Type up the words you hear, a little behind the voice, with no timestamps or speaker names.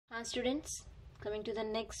Hi students, coming to the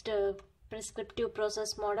next prescriptive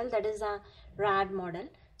process model, that is a RAD model.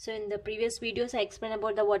 So in the previous videos I explained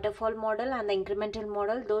about the waterfall model and the incremental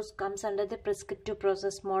model. Those comes under the prescriptive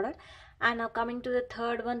process model, and now coming to the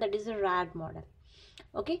third one, that is a RAD model.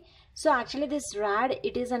 Okay, so actually this RAD,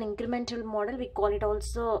 it is an incremental model. We call it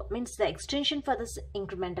also, means the extension for this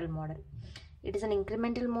incremental model. It is an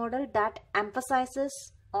incremental model that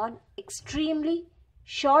emphasizes on extremely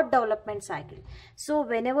short development cycle. So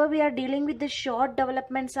whenever we are dealing with the short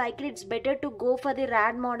development cycle, it's better to go for the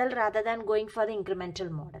RAD model rather than going for the incremental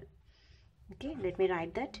model. Okay, let me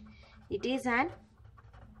write that. It is an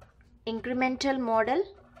incremental model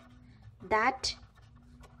that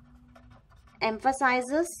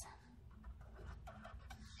emphasizes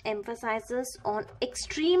on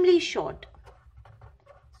extremely short.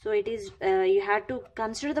 So it is you have to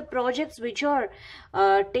consider the projects which are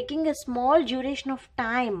taking a small duration of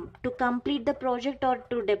time to complete the project or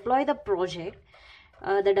to deploy the project.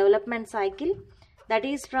 The development cycle, that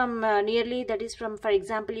is from for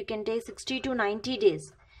example, you can take 60 to 90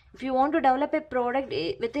 days. If you want to develop a product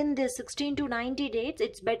within this 16 to 90 days,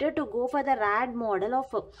 it's better to go for the RAD model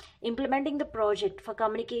of implementing the project for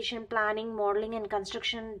communication, planning, modeling and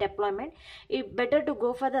construction deployment. It's better to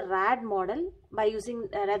go for the RAD model by using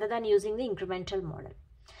rather than using the incremental model.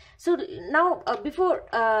 So now before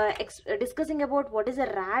discussing about what is a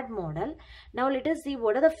RAD model, now let us see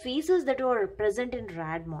what are the phases that are present in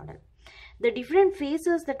RAD model. The different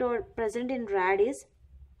phases that are present in RAD is,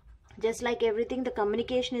 just like everything, the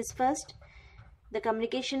communication is first. The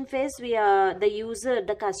communication phase, the user,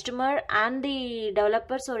 the customer and the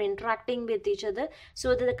developers are interacting with each other,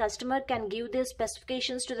 so that the customer can give the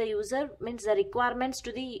specifications to the user, means the requirements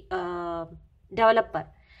to the developer.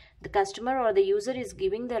 The customer or the user is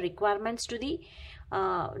giving the requirements to the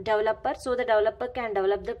developer, so the developer can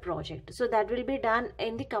develop the project. So that will be done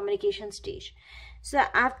in the communication stage. So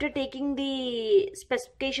after taking the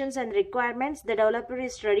specifications and requirements, the developer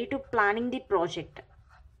is ready to planning the project.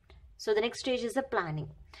 So the next stage is the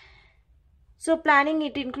planning. So planning,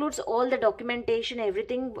 it includes all the documentation,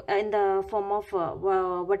 everything in the form of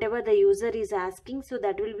whatever the user is asking. So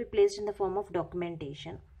that will be placed in the form of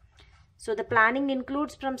documentation. So the planning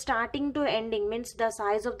includes from starting to ending, means the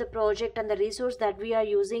size of the project and the resource that we are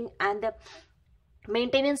using and the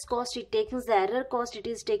maintenance cost it takes, the error cost it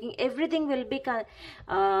is taking, everything will be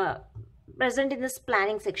present in this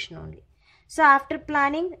planning section only. So after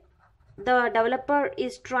planning, the developer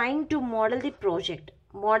is trying to model the project.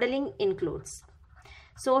 Modeling includes.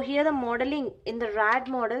 So here the modeling in the RAD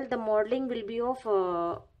model, the modeling will be of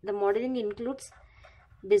the modeling includes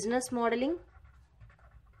business modeling,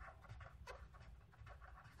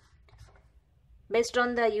 based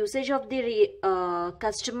on the usage of the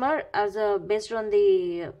customer, as based on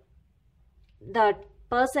the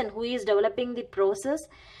person who is developing the process.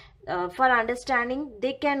 For understanding,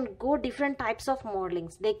 they can go different types of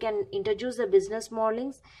modelings. They can introduce the business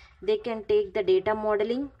modelings. They can take the data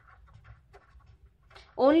modeling.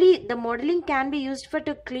 Only the modeling can be used for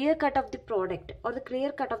the clear cut of the product or the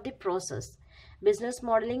clear cut of the process. Business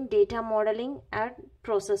modeling, data modeling and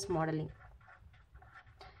process modeling.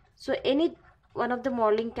 So any one of the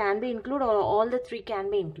modeling can be included, or all the three can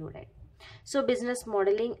be included. So business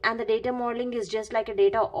modeling and the data modeling is just like a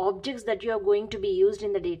data objects that you are going to be used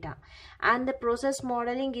in the data, and the process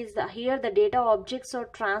modeling is here the data objects are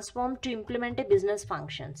transformed to implement a business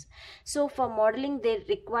functions. So for modeling, they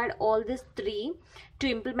required all these three to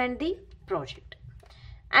implement the project.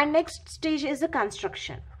 And next stage is the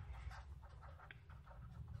construction.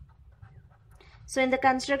 So in the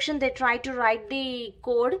construction, they try to write the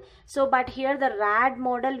code. So but here the RAD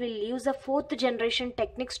model will use the 4th generation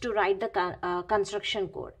techniques to write the construction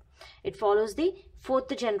code. It follows the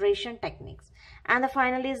 4th generation techniques. And the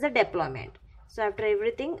final is the deployment. So after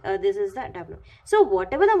everything, this is the deployment. So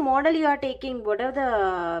whatever the model you are taking, whatever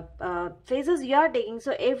the phases you are taking,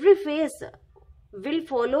 so every phase will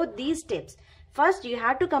follow these steps. First, you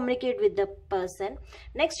have to communicate with the person.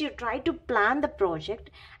 Next, you try to plan the project.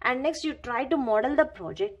 And next, you try to model the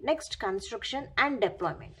project. Next, construction and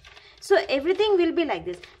deployment. So everything will be like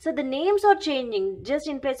this. So the names are changing. Just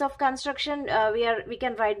in place of construction, we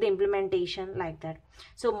can write the implementation like that.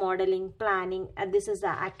 So modeling, planning, and this is the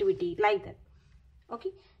activity like that.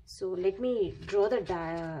 Okay. So let me draw the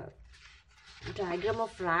diagram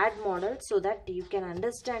of RAD model so that you can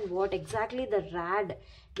understand what exactly the RAD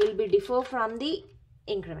will be differ from the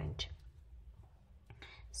increment.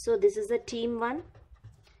 So this is the team 1.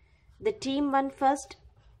 The team 1 first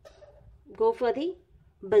go for the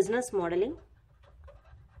business modeling.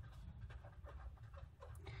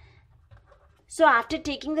 So after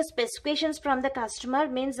taking the specifications from the customer,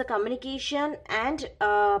 means the communication and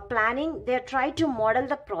planning, they try to model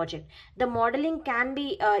the project. The modeling can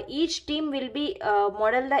be, each team will be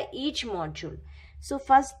model the each module. So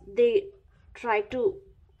first they try to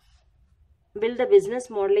build the business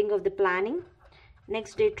modeling of the planning.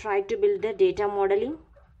 Next they try to build the data modeling.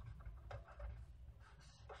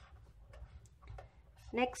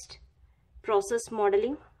 Next, process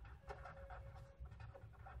modeling.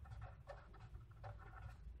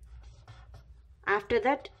 After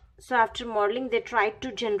that, so after modeling, they try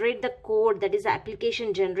to generate the code, that is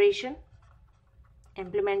application generation,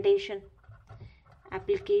 implementation,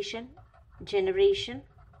 application generation.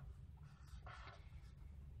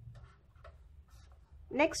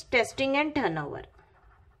 Next, testing and turnover.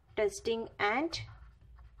 Testing and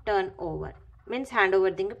turnover means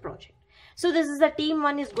handovering the project. So this is the team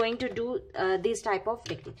 1 is going to do this type of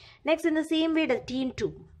technique. Next, in the same way, the team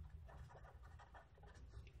 2.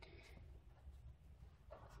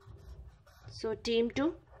 So team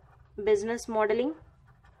 2, business modeling,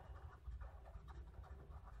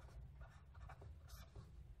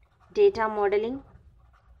 data modeling,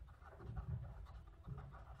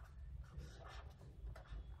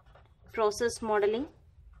 process modeling,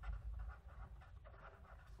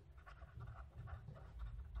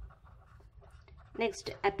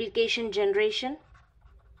 next application generation,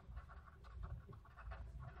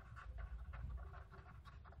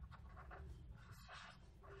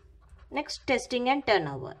 next testing and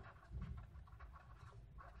turnover.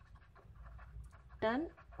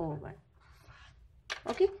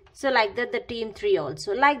 Okay, so like that the team 3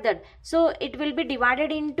 also like that. So it will be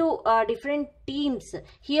divided into different teams.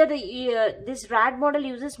 Here the this RAD model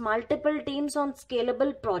uses multiple teams on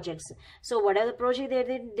scalable projects. So whatever the project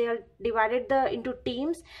they are divided into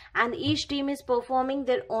teams, and each team is performing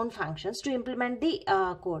their own functions to implement the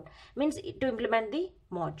code, means to implement the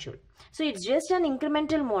module. So it's just an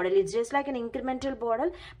incremental model, it's just like an incremental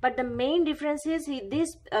model, but the main difference is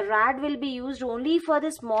this RAD will be used only for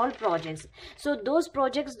the small projects. So those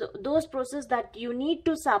projects, those processes that you need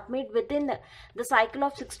to submit within the cycle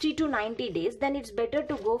of 60 to 90 days, then it's better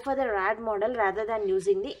to go for the RAD model rather than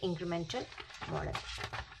using the incremental model.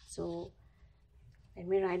 So let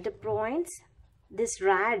me write the points. This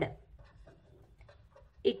RAD,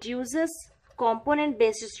 it uses component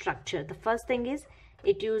based structure. The first thing is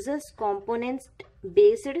it uses components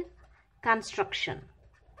based construction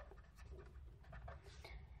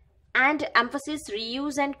and emphasis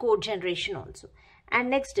reuse and code generation also. And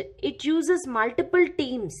next, it uses multiple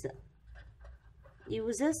teams,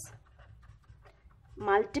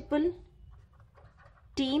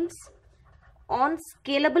 on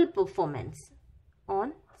scalable performance,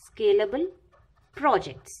 on scalable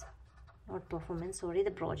projects. Not performance, sorry,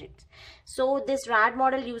 the projects. So this RAD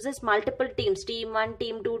model uses multiple teams, team 1,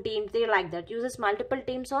 team 2, team 3, like that, uses multiple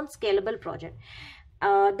teams on scalable project.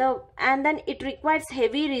 And then it requires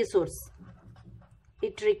heavy resource.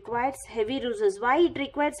 It requires heavy resource. Why it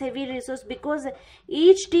requires heavy resource? Because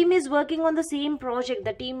each team is working on the same project,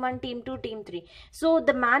 the team 1, team 2, team 3. So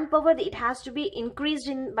the manpower, it has to be increased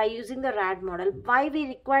in by using the RAD model. Why we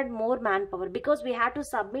required more manpower? Because we had to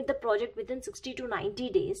submit the project within 60 to 90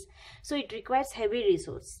 days. So it requires heavy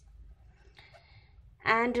resource.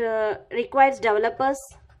 And requires developers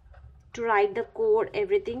to write the code,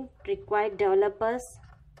 everything. Required developers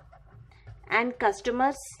and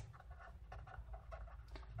customers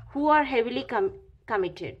who are heavily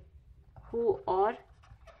committed.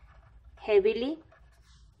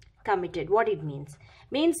 What it means?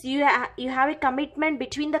 Means you have a commitment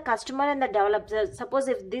between the customer and the developer. Suppose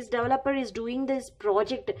if this developer is doing this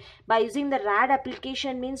project by using the RAD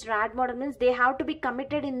application, means RAD model, means they have to be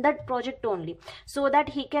committed in that project only, so that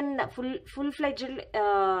he can full-fledged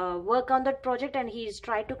work on that project, and he is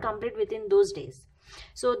try to complete within those days.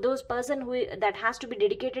 So those person that has to be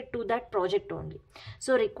dedicated to that project only.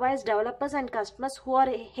 So requires developers and customers who are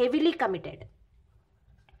heavily committed.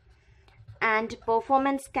 And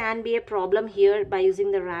performance can be a problem here by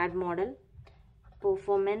using the RAD model.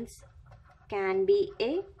 Performance can be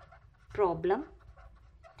a problem.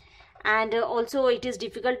 And also it is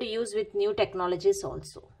difficult to use with new technologies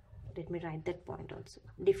also. Let me write that point also.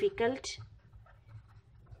 Difficult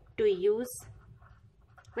to use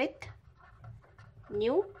with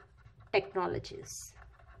new technologies.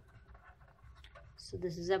 So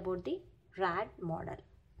this is about the RAD model.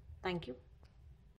 Thank you.